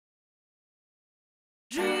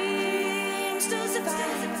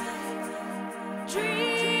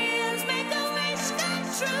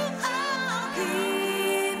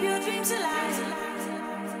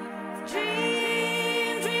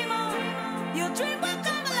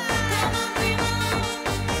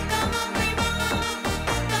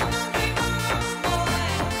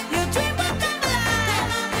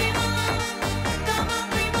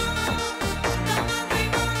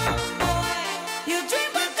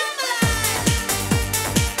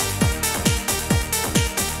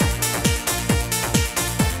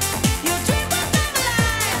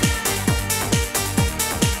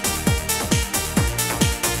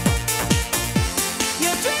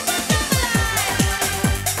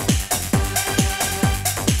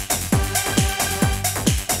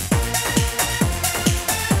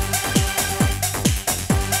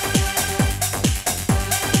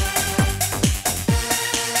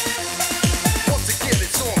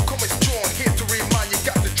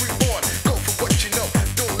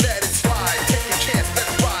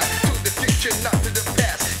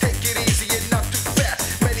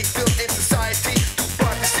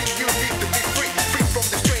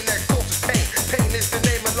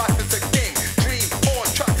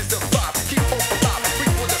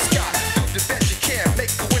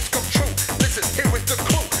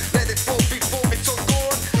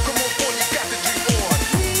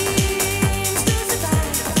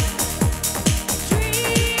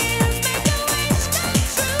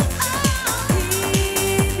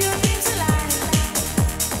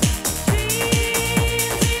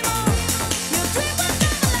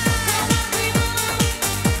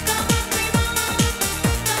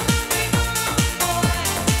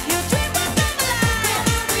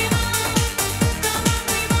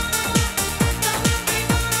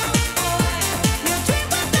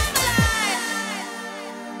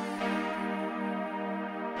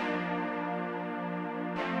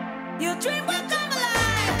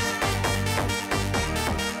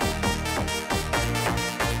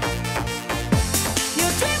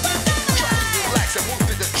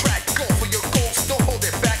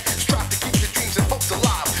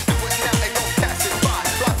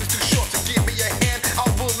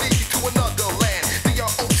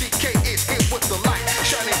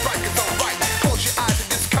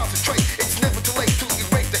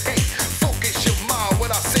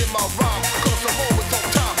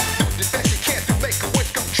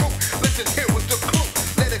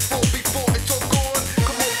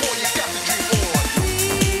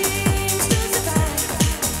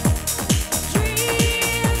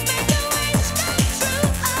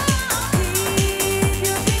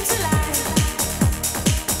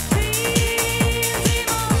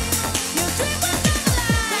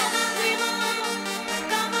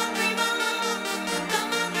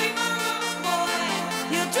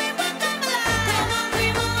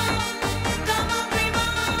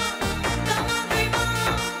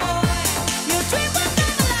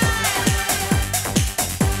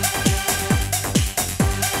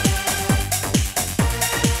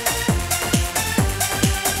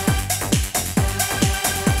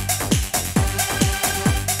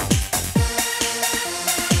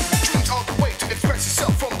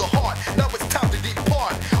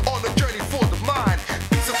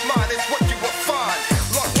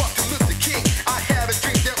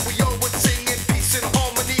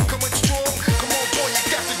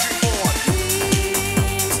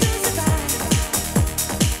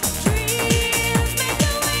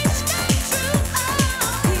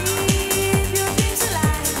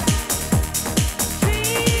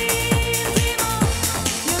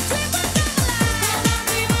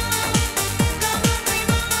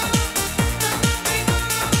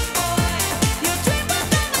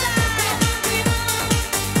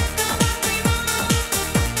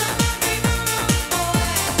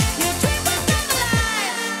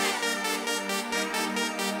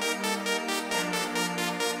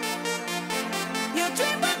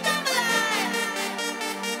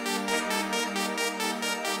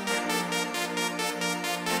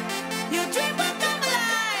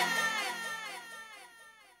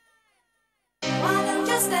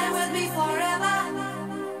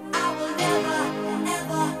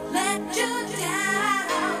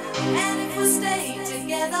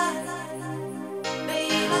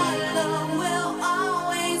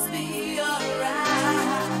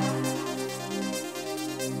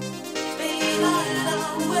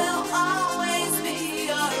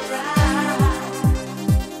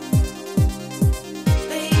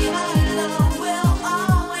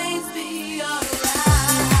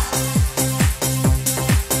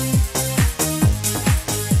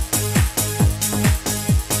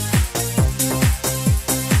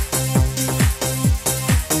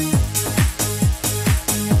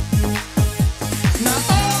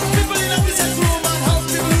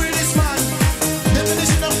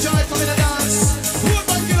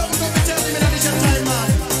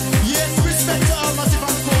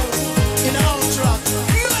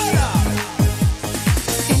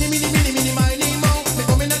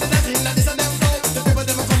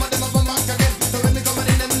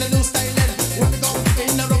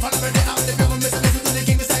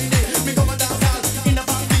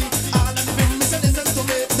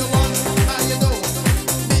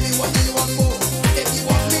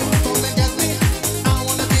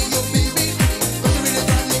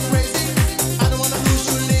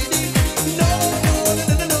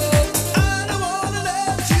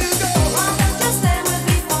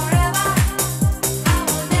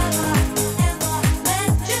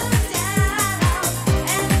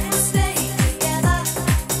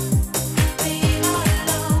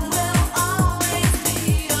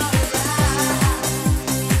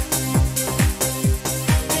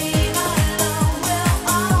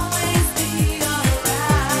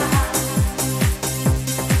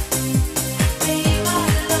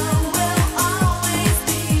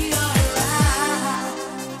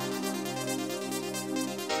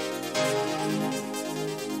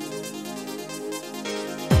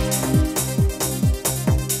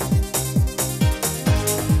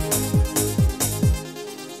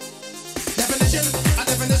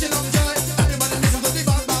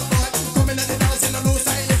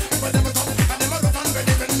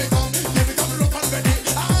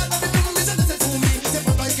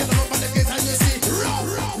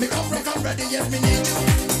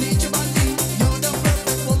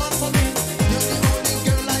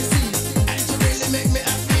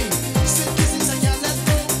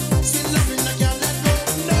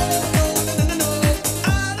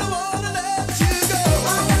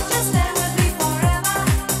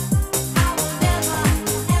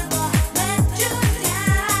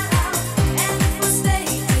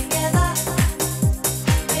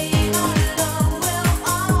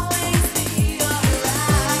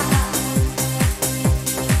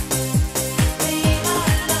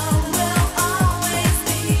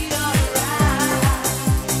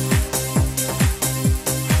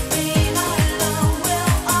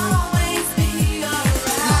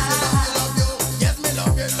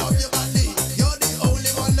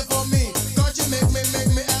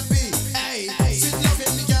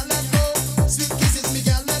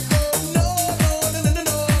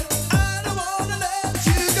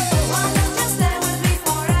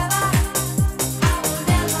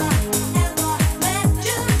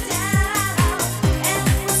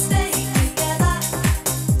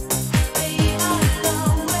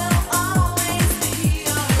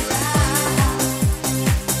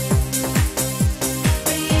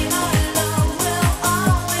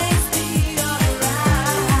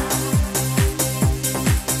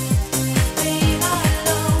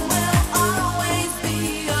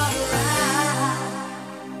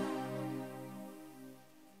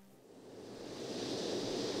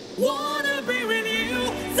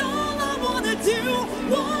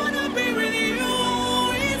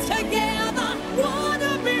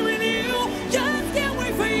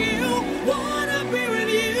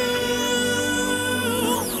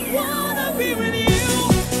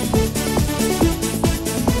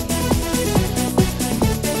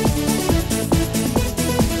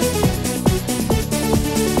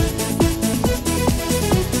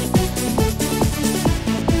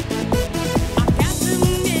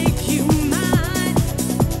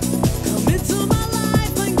Come into my life.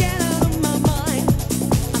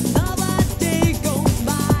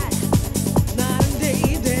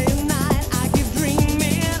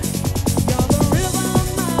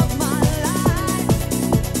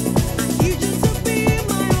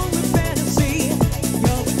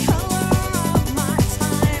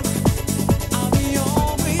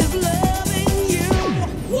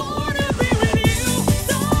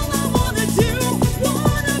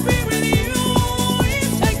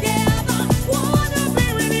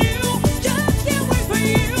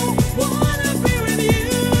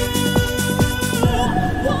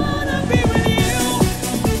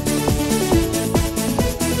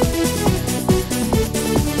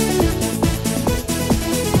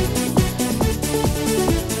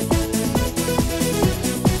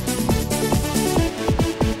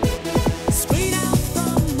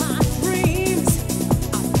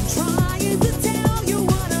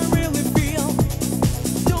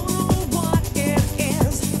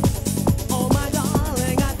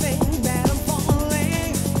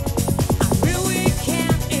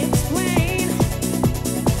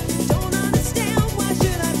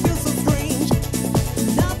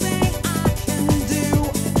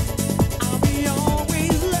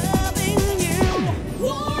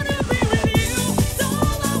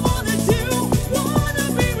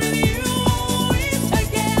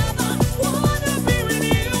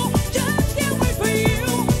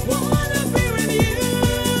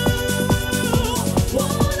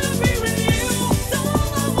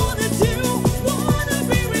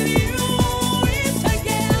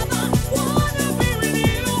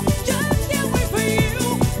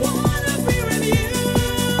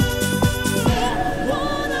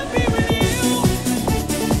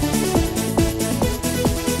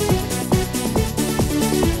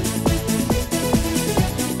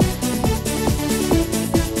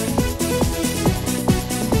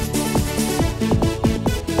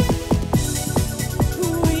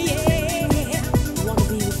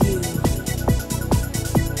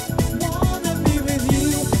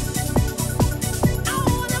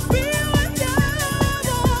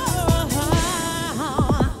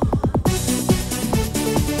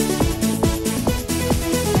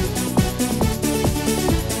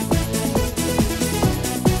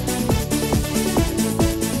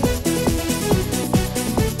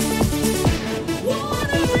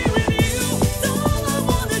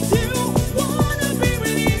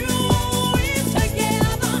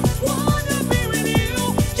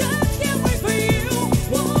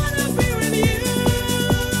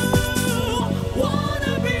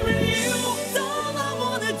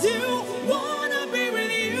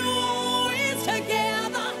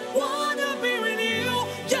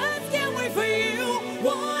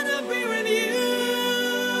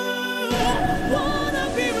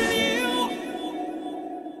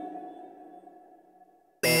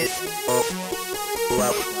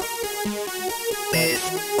 base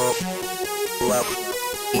of love.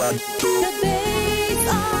 One, two. The base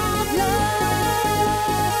of love.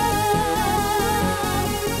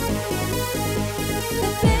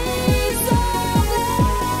 The base of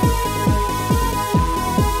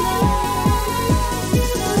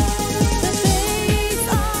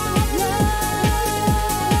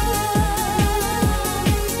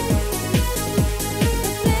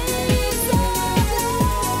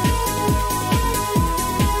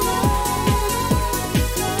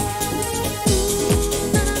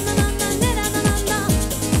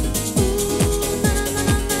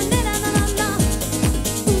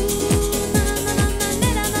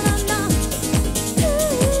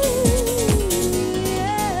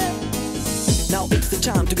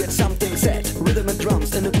time to get something set. Rhythm and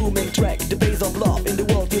drums and a booming track. The base of love in the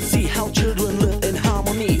world. You see how children live in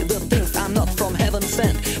harmony. The things are not from heaven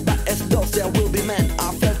sent, but as those there will be men.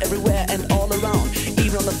 Are felt everywhere and all around,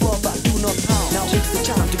 even on the floor but do not pound. Now it's the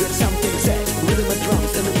time to get something set. Rhythm and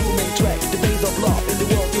drums and a booming track. The base of love in the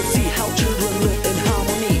world. You see how children live in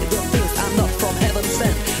harmony. The things are not from heaven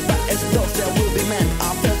sent, but as those there will be men.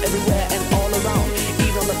 Are felt everywhere and all around,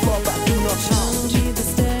 even on the floor but do not pound.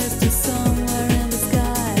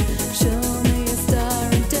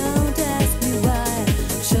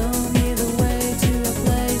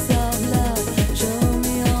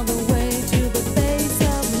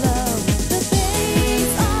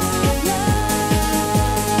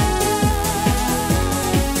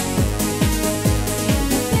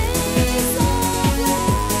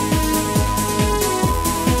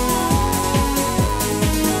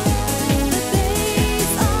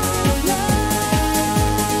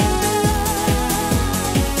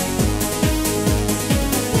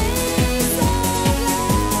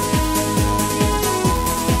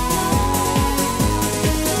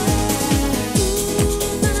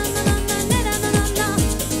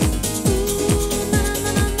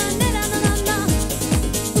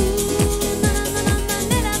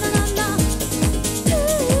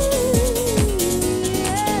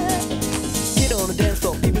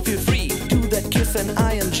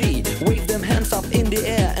 Wave them hands up in the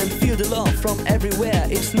air and feel the love from everywhere.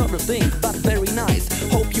 It's not a thing, but very nice.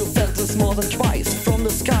 Hope you felt this more than twice. From the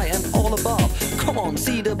sky and all above. Come on,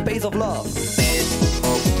 see the base of love. Base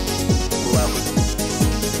of love.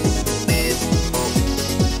 Base of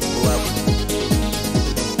love.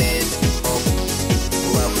 Base of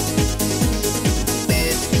love.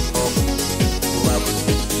 Base of love.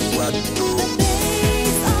 One, two.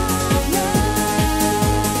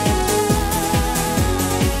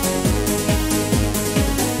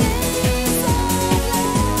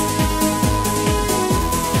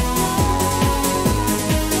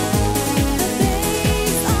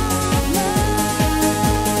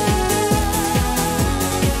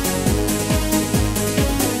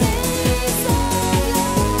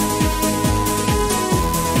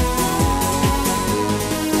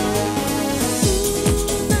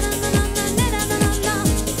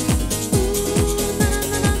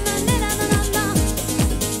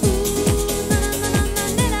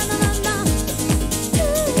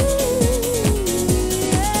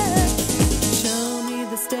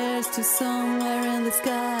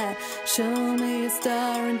 Show me a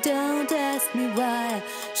star and don't ask me why.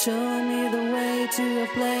 Show me the way to a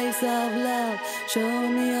place of love. Show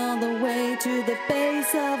me all the way to the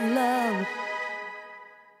base of love.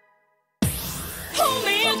 Hold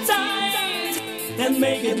me tight and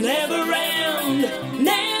make it never end.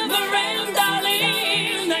 Never end,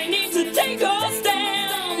 darling. I need to take a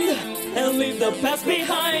stand and leave the past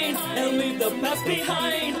behind. And leave the past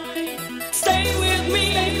behind. Stay with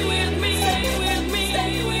me, stay with me, stay with me,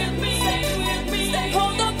 stay with me, stay with me.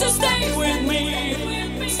 Hold on to stay with me, stay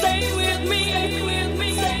with me, stay with me, stay with me,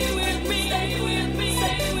 stay with me,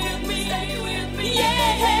 stay with me, stay with me. Yeah.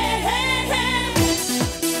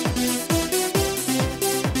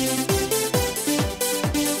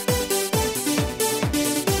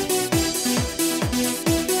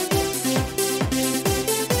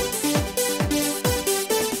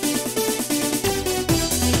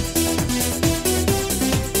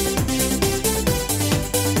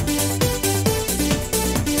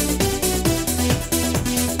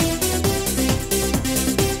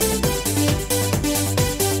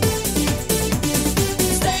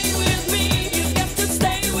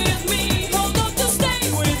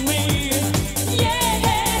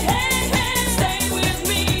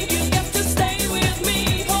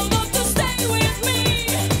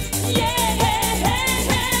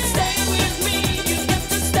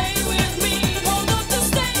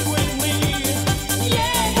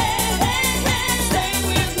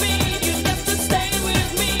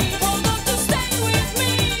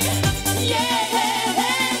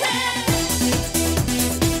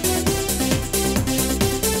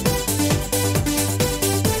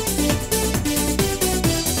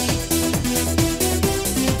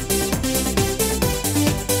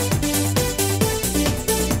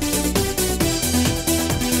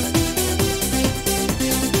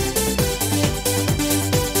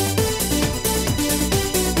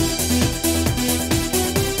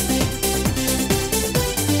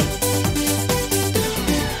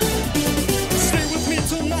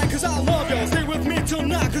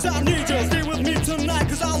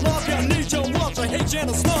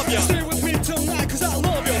 lleno es novia. Stay with me tonight cause I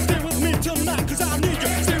love you. Stay with me tonight cause I need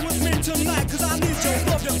you. Stay with me tonight cause I need you.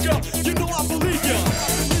 Love you girl, you know I believe you.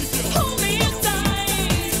 Hold me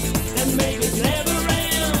tight and make it never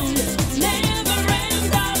end,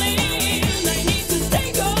 darling. I need to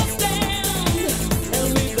take a stand and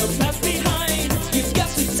leave the past behind. You've got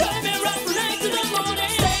to turn me around from night to the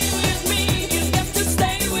morning. Stay with me, you've got to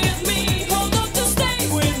stay with me. Hold on to stay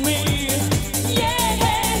with me. Yeah,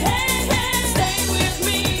 stay with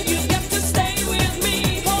me, you've got to stay with me.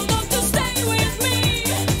 Hold on to stay with me.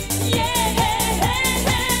 Yeah,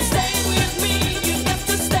 stay with me, you've got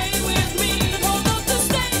to stay with me. Hold on to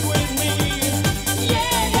stay with me.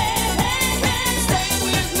 Yeah, stay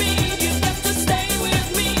with me, you've got to stay with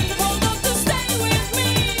me. Hold on to stay with me.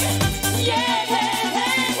 Yeah.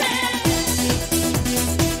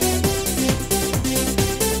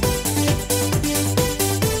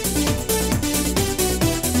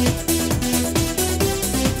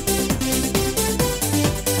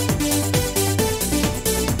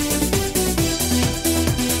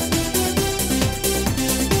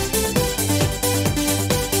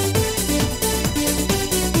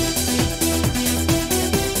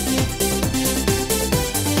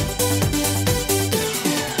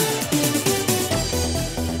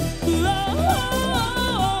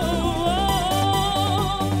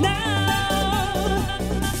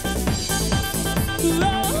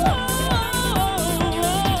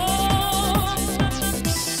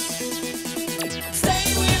 Stay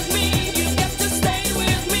with me, you've got to stay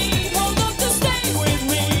with me. Hold on to stay with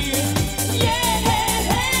me. Yeah,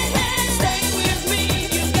 stay with me,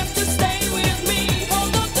 you've got to stay with me.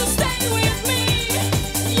 Hold on to stay with me.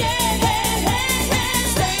 Yeah,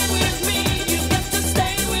 stay with me, you've got to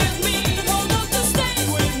stay with me. Hold on to stay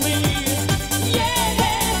with me. Yeah,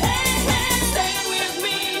 stay with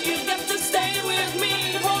me, you've got to stay with me.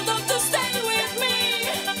 Hold on to stay with me.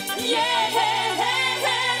 Yeah.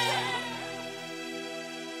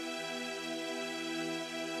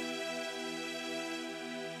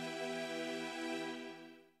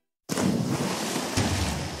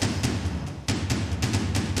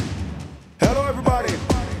 Hello everybody.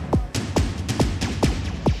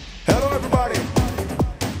 Hello everybody.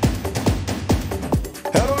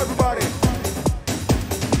 Hello everybody.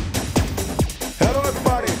 Hello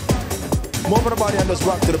everybody. Move the body and just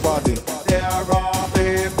rock to the party.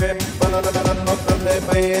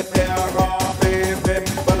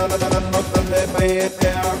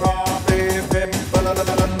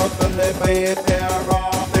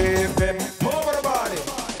 Move the body.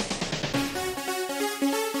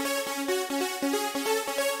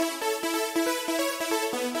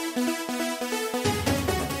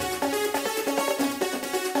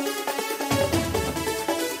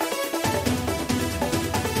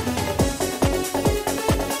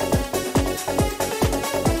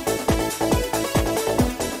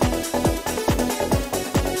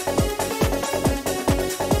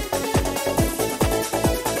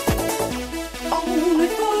 Only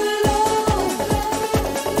for love,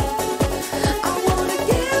 I wanna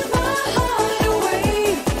give my heart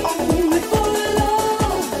away. Only for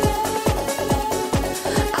love,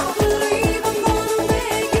 I believe I'm gonna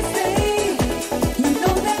make it stay. You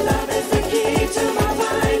know that love is the key to my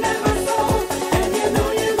mind and my soul, and you know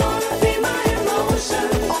you're gonna feel my emotion.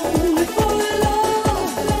 Only for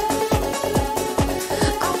love,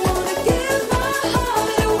 I wanna give my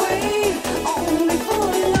heart away. Only for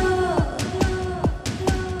love.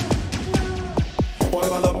 Only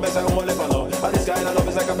for love, best and only for love. And this kind of love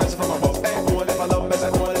is like a message from above. Hey, only for love, best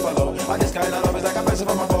and only for love. And this kind of love is like a message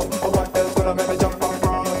from above. Oh, what else could I make me jump and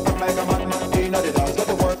crawl? I'm like a madman in the dance. Go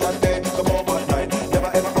to work one day, come home one night.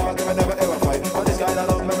 Never ever argue, never ever fight. And this kind of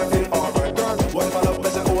love make me feel alright. Girl, only for love,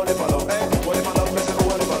 best and only for love. Hey, only for love, best and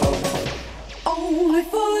only for love. Only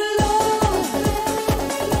for love,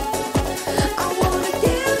 I wanna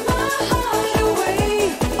give my heart away.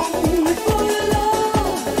 Only for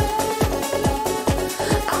love,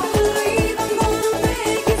 I believe I'm gonna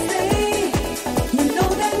make it stay. You know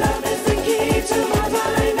that love is the key to my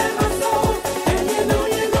mind and my soul, and you know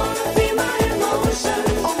you're gonna feel my emotion.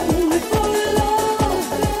 Only for love,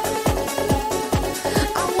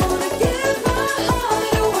 I wanna give my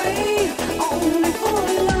heart away. Only for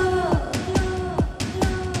love.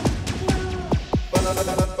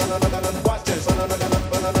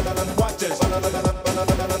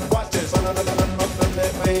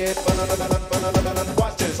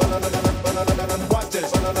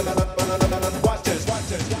 Watch this, watch this, watch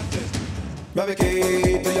this, watch this, me have a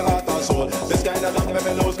key to your heart and soul. This kind of love make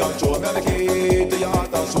me lose control. Me have a key to your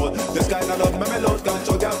heart and soul. This kind of love make me lose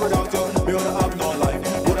control. Girl, without you, me wouldn't have no life.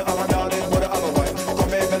 Wouldn't have a darling, wouldn't have a wife. Come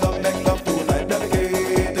make me love tonight. Me have a key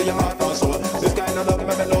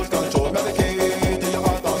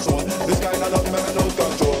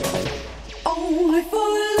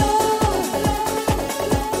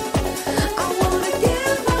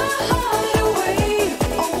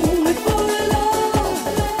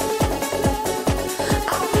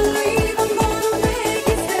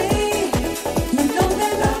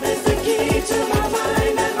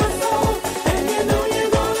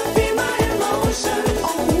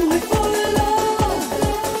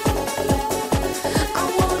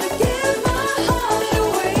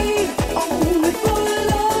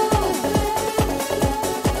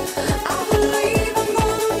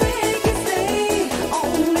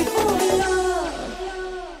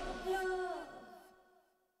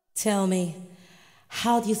Tell me,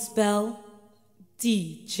 how do you spell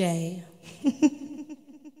DJ?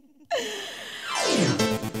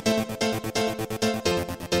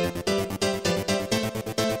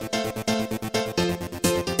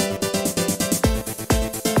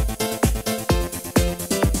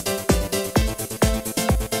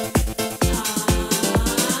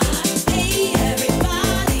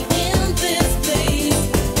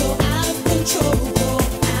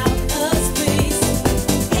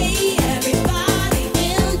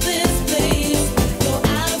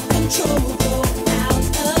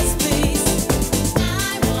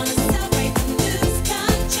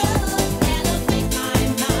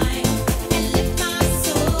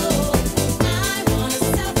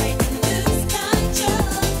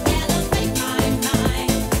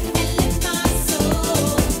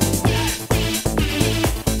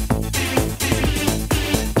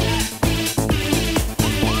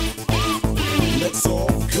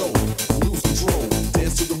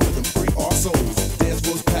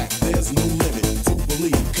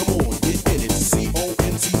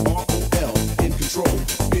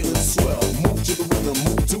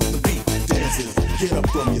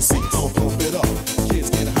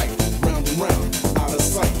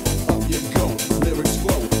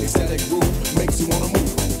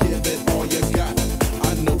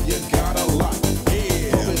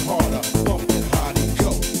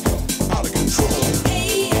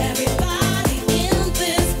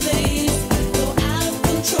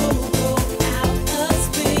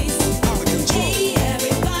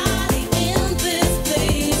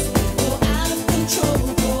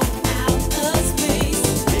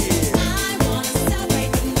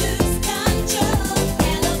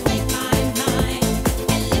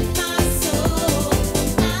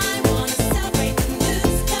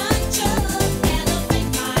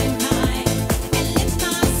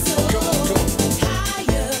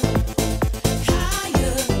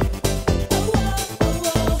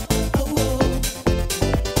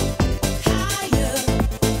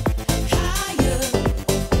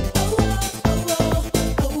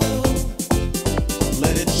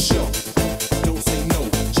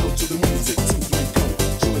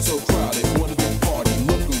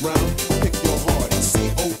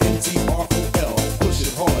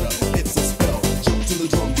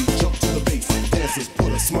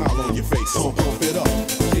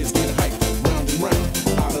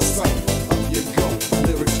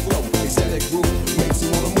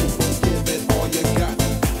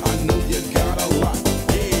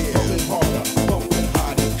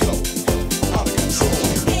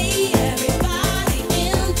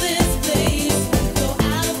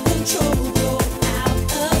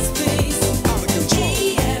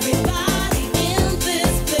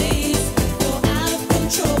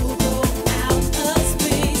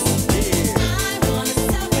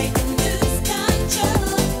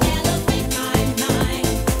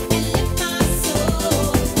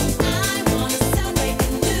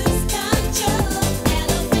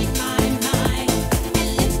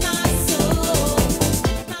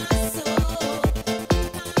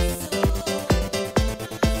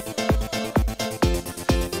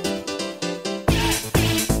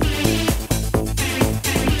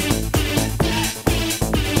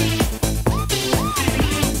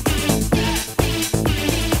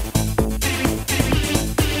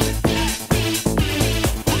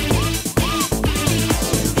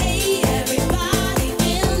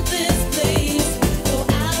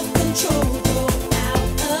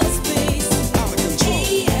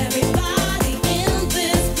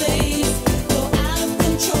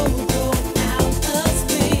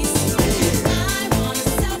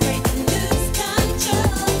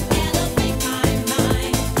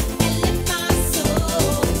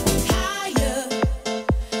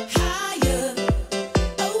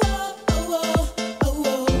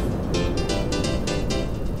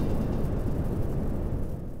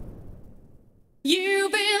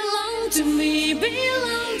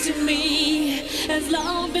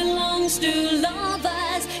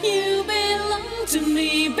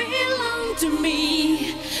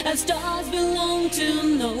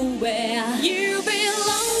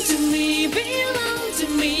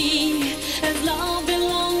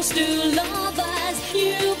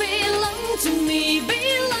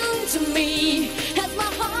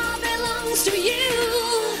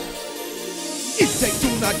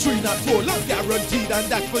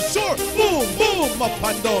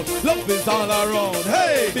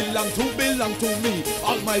 Belong to me.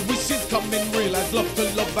 All my wishes come in real as love to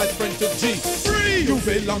love as friend to G. Free, you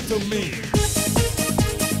belong to me.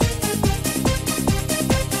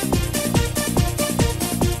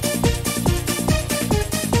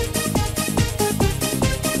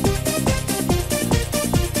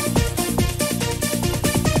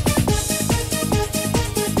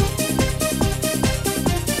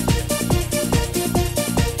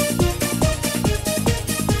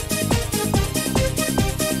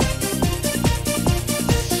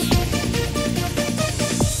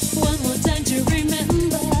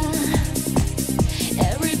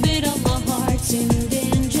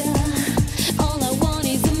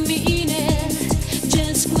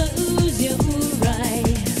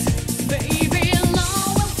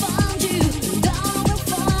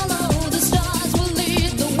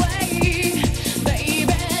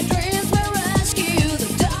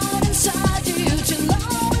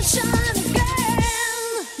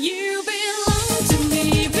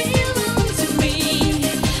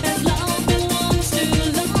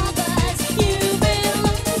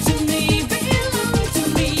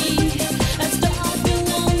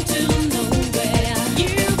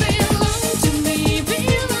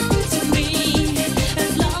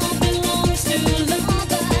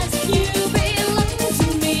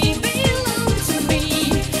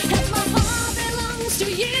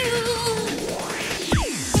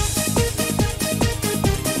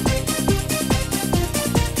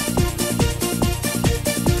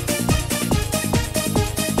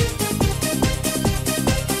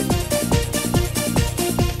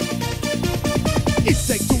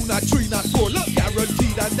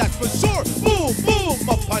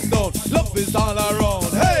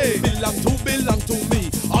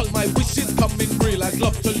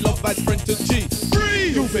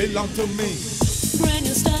 belong to me. When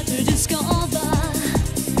you start to discover,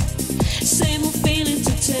 same old feeling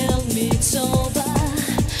to tell me it's over.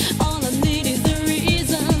 All I need is the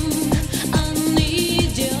reason. I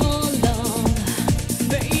need your love,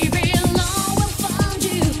 baby. Love will find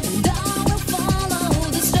you, and I will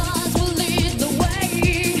follow. The stars will lead the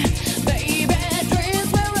way, baby.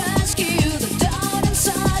 Dreams will rescue the doubt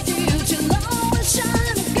inside you till love will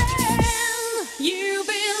shine again. You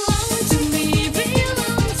belong to me,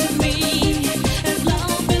 belong to me. As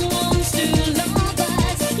love belongs to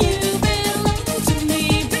lovers, you belong to me,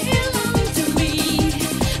 belong to me.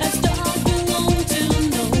 As stars belong to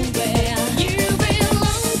nowhere, you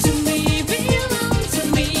belong to me, belong to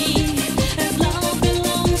me. As love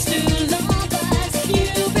belongs to lovers,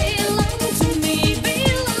 you belong to me,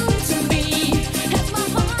 belong to me. As my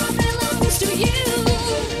heart belongs to you,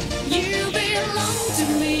 you belong to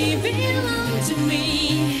me, belong to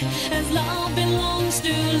me. As love belongs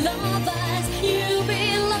to lovers, you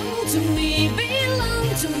belong to me,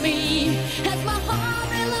 belong to me. As my heart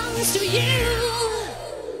belongs to you.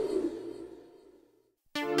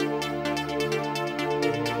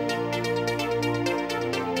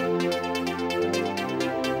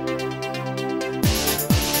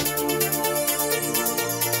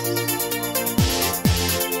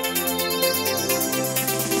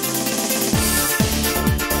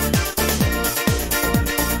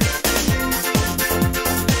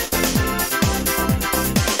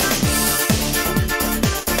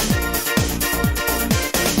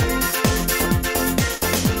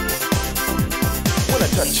 When I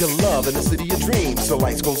touch your love in the city of dreams, the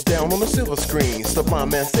lights goes down on the silver screen. The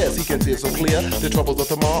blind man says he can see so clear. The troubles of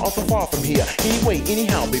tomorrow are so far from here. Anyway,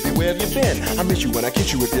 anyhow, baby, where have you been? I miss you when I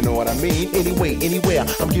kiss you, if you know what I mean. Anyway, anywhere,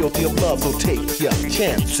 I'm guilty of love, so take your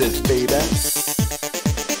chances, baby.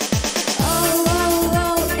 Oh, oh,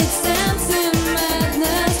 oh, it's dancing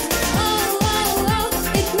madness. Oh, oh, oh,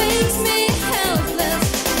 it makes me helpless.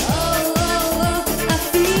 Oh, oh, oh, I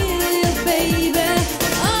feel you, baby.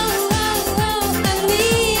 Oh, oh, oh, I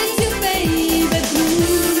need you, baby.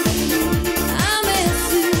 I miss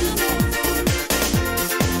you.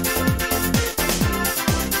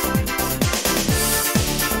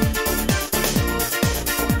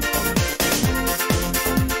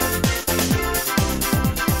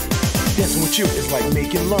 Dancing with you is like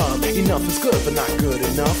making love. Enough is good, but not good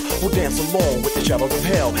enough. We'll dance along with the shadows of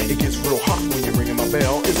hell. It gets real hot when you're ringing my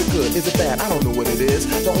bell. Is it good? Is it bad? I don't know what it is.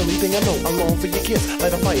 The only thing I know, I long for your kiss.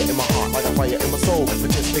 Like a fire in my heart, like a fire in my soul.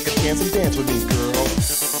 But just take a chance and dance with me, girl.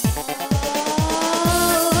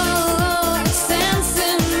 Oh, oh, oh, it's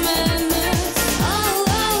dancing madness. Oh,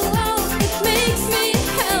 oh, oh, it makes me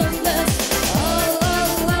helpless. Oh,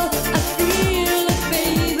 oh, oh, I feel it,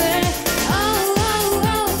 baby. Oh, oh,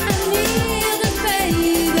 oh, I need it,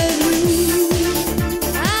 baby.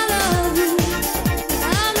 I love you,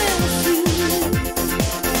 I miss you.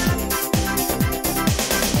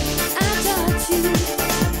 I touch you,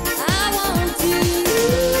 I want you.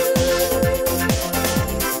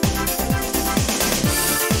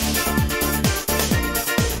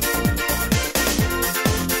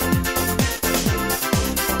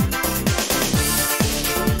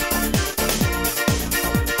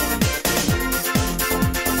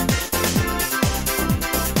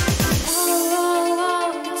 Oh, oh,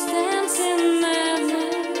 oh, it's dancing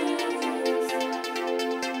madness.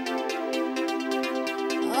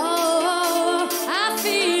 Oh, oh, oh, I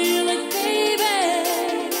feel it, baby.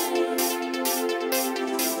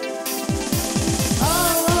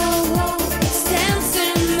 Oh, oh, oh, it's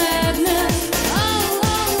dancing madness. Oh, oh,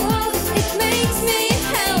 oh, it makes me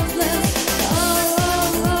helpless. Oh,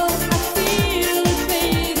 oh, oh, I feel it,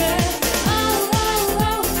 baby. Oh, oh,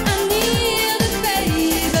 oh, I need it,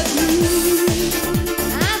 baby.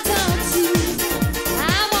 I touch you,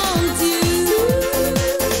 I want you.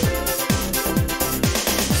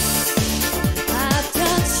 I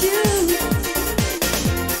touch you.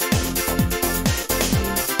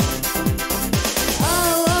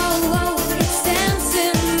 Oh, oh, oh, it's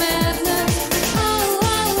dancing madness. Oh,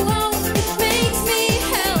 oh, oh, it makes me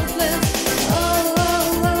helpless. Oh,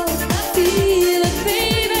 oh, oh, I feel it,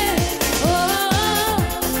 baby. Oh,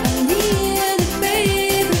 I need it,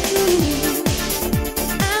 baby.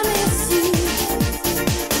 I miss you.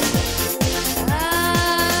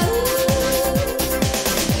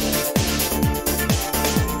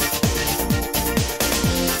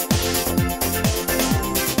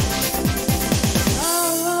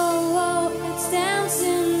 Oh, oh, oh, it's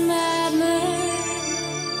dancing madness.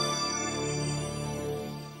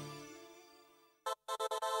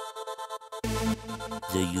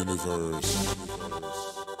 The universe.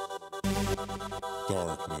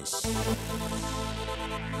 darkness,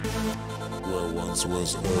 where once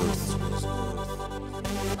was earth.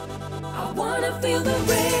 I wanna feel the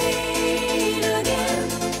rain again.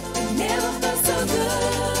 It never felt so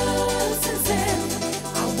good since then.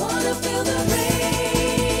 I wanna feel the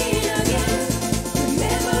rain again.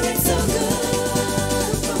 Remember it's so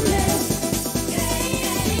good from then. Yeah,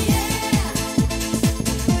 yeah, yeah.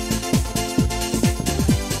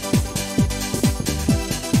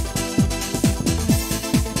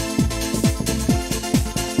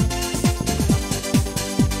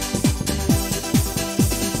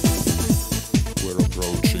 We're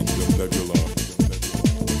approaching the nebula,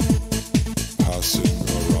 passing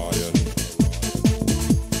Orion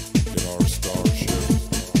in our starship.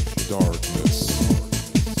 Darkness,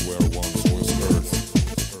 where once was earth.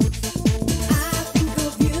 I think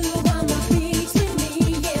of you on my beach with me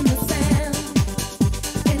in the sand,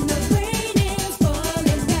 and the rain is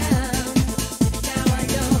falling down. Now I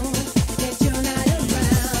know that you're not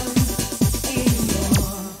around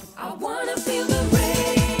anymore. I wanna feel the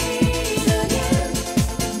rain again.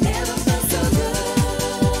 Never felt so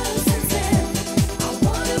good since then. I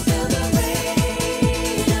wanna feel the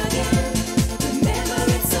rain again. Remember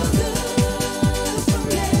it's so good from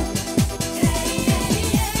then. Yeah, yeah,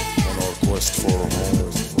 yeah. On our quest for a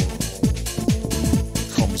home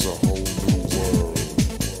comes a whole new world.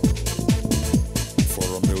 For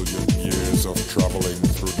 1,000,000 years of traveling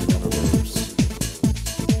through the universe,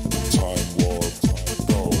 time warp,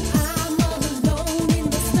 go. I'm all alone in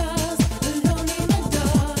the stars, alone in the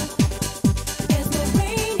dark. There's no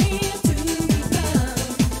rain here to be found,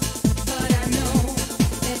 but I know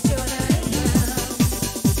that you're not around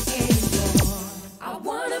anymore. I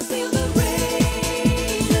wanna feel the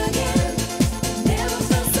rain again. Never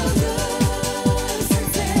felt so good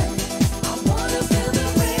since then. I wanna feel the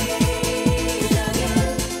rain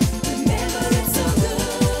again. Remember it's so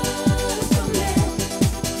good from then.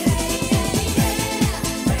 Yeah, yeah, yeah.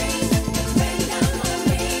 Rain, rain down on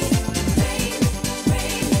me. Rain,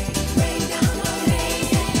 rain, rain down on me.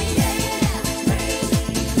 Yeah, yeah. Rain,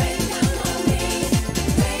 rain down on me.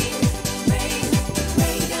 Rain, rain,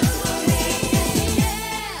 rain down on me. Yeah,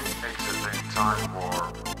 yeah. Exiting time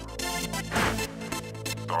warp.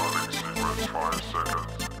 Starting sequence 5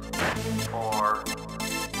 seconds. 4,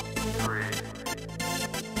 3,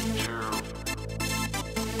 2,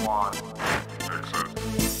 1. Exit.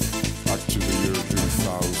 Back to the year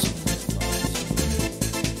 2000.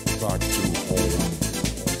 Back to home.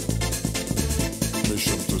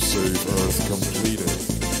 Mission to save Earth completed.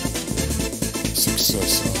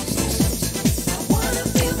 Success unknown. I wanna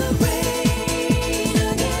feel the rain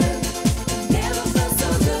again. Never felt so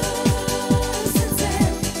good since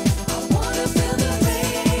then. I wanna feel the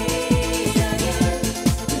rain again.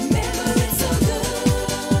 Remember it's so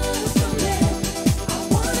good from then. I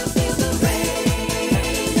wanna feel the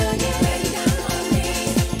rain again. Rain down on me.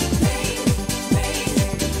 Rain, rain,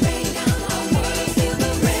 rain down on me. I wanna feel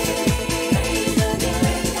the rain again.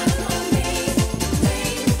 Rain down on me.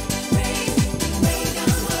 Rain, rain, rain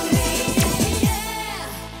down on me. Yeah, yeah.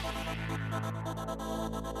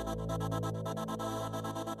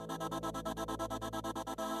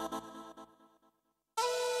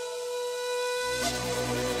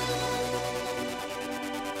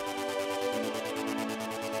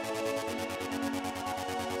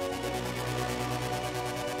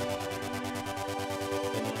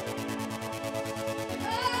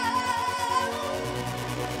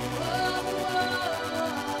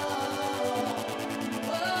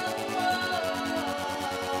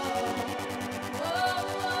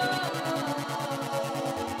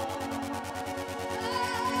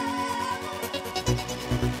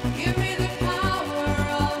 Give me the power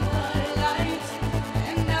of the light,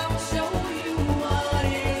 and I will show you what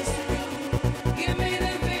is true. Give me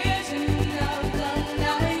the vision of the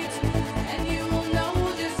night, and you will know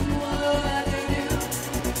just what to do.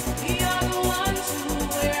 We are the ones who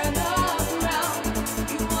wear the crown.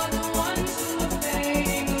 You are the ones who are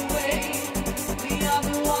fading away. We are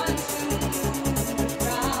the ones who lose the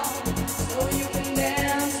crowd, so you can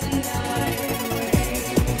dance the night away.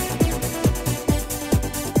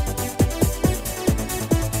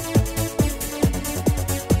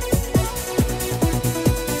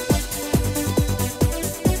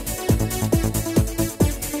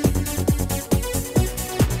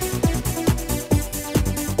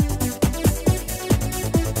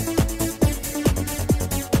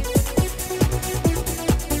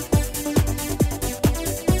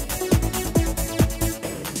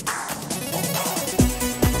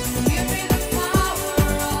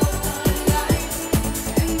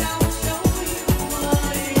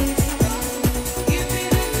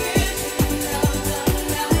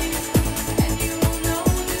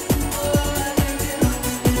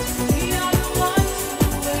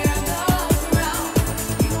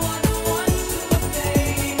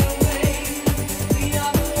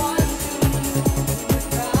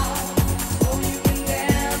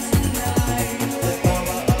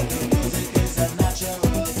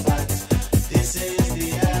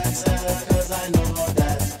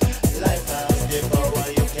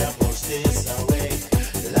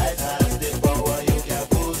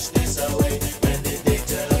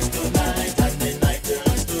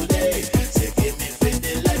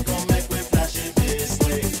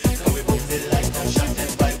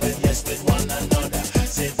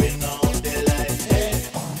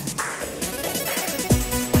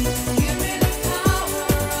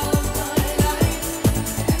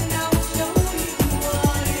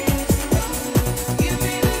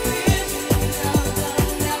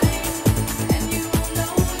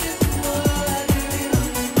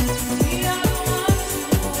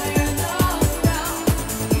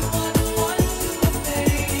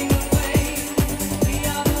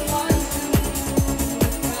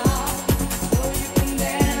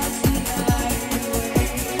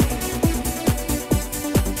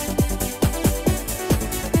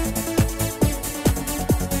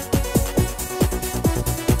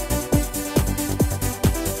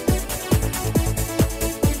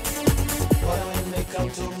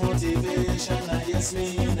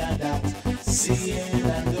 see it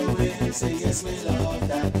and do it. Say yes, we love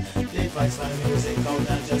that. Device my music out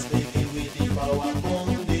and just take it with the power.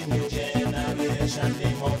 Boom, the new generation, the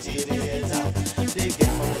motivator. They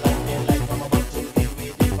get from the light, they light from above to give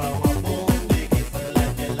with the power. Boom, they get from the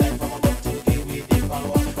light, they light from above to give with the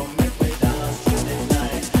power. Come make we dance through the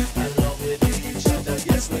night and love with each other.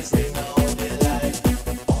 Yes, we sing all the life.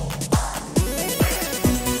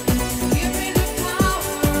 Give me the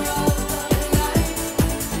power of the light,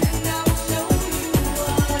 and I will show you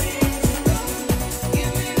what it's about.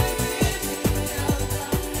 Give me the vision of the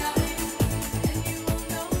night, and you will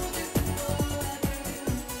know this is what it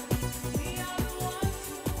is. We are the ones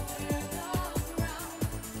who wear the crown.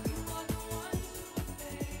 You are the ones who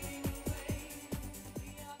fade away. We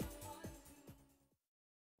are the ones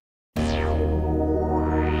who.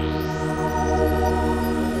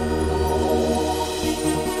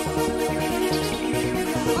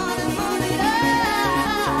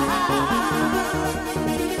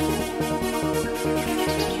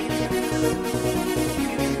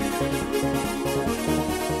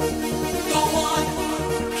 Go on,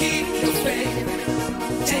 keep your faith.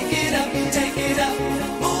 Take it up,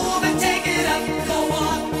 move and take it up. Go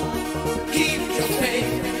on, keep your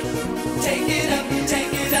faith. Take it up,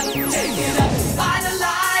 take it up, take it up. By the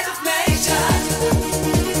light of nature.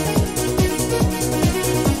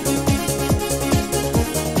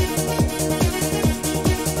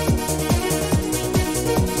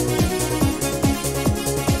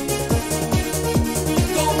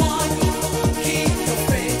 Go on, keep your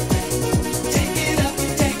faith. Take it up,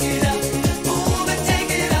 move and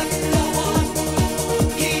take it up. Go on,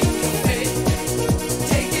 keep your faith.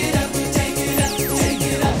 Take it up, take it up, take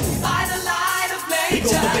it up. By the light of Here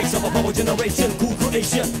goes the nature. bass of a power generation, cool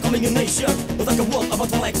creation, coming in nation. It's like a world of a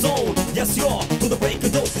twilight zone. Yes, you're to the break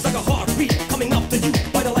of dawn. It's like a heartbeat coming up to you.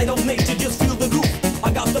 By the light of nature, just feel the groove.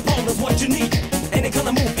 I got the power, that's what you need. Any kind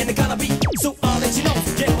of move, any kind of beat. So I'll let you know.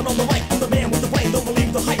 Jamming on the mic, I'm the man with the brain. Don't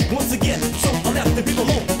believe the hype once again. So I left the people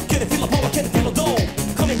alone. Can you feel the power? Can you feel the dome?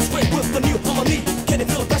 Coming straight with the new harmony. Can you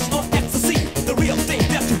feel the rush of ecstasy? The real thing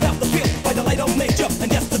that you have to feel. By the light of nature,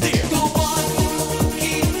 and that's the deal. Go on,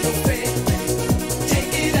 keep your faith.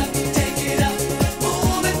 Take it up,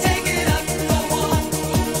 move and take it up. Go on,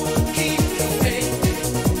 keep your faith.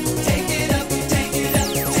 Take it up, take it up,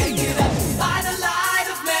 take it up. By the light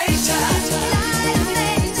of nature.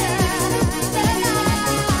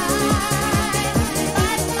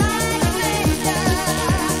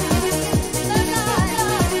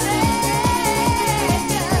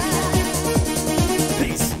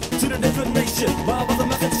 Peace to the different nation. Vibe of the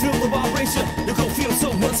methods, feel the vibration. You can feel so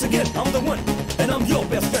once again. I'm the one, and I'm your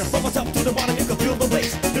best friend. From the top to the bottom, you can feel the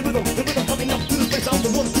bass. The rhythm coming up to the space. I'm the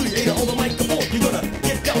one creator on the microphone. You're gonna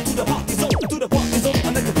get down to the party zone,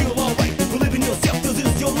 and make you feel alright. Believe in yourself, 'cause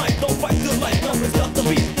it's your night. Don't fight your life, nothing's got to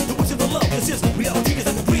be. The wish of the love is just reality is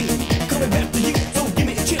at the green. Coming back to you, so give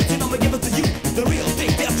me a chance, and I'ma give it to you. The real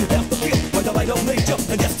thing that you have to feel. By the light of nature,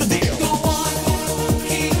 and that's the deal. Go on,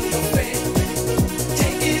 keep your faith.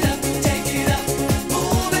 Take it up,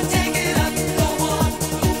 move and take it up. Go on,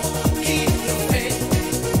 keep your faith.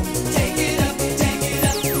 Take it up, take it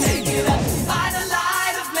up. By the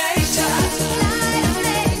light of nature.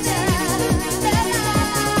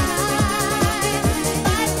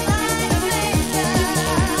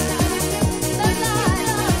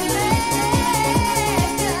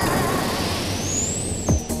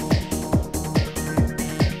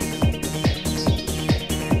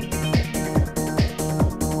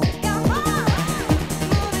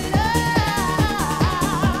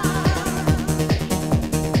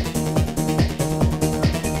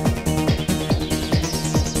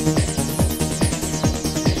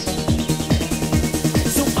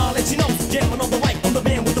 So I'll let you know, jamming on the mic, I'm the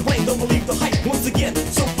man with the brain, don't believe the hype once again.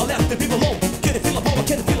 So I left the people alone. Can you feel the power?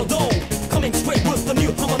 Can you feel the dome? Coming straight with the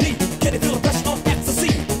new harmony. Can you feel the rush of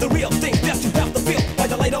ecstasy? The real thing that you have to feel. By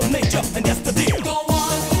the light of nature, and that's the deal. Go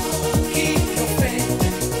on, keep your faith.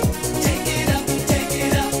 Take it up,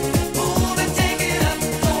 move and take it up.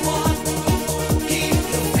 Go on, keep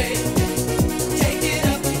your faith. Take it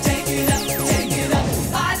up, take it up.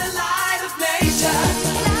 By the light of nature.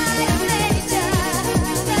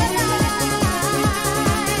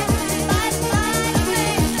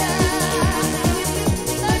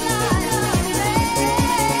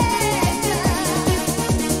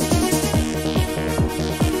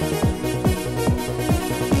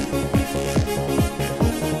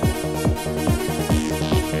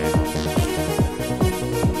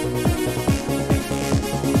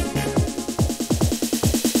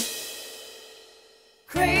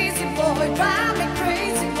 Crazy boy, drive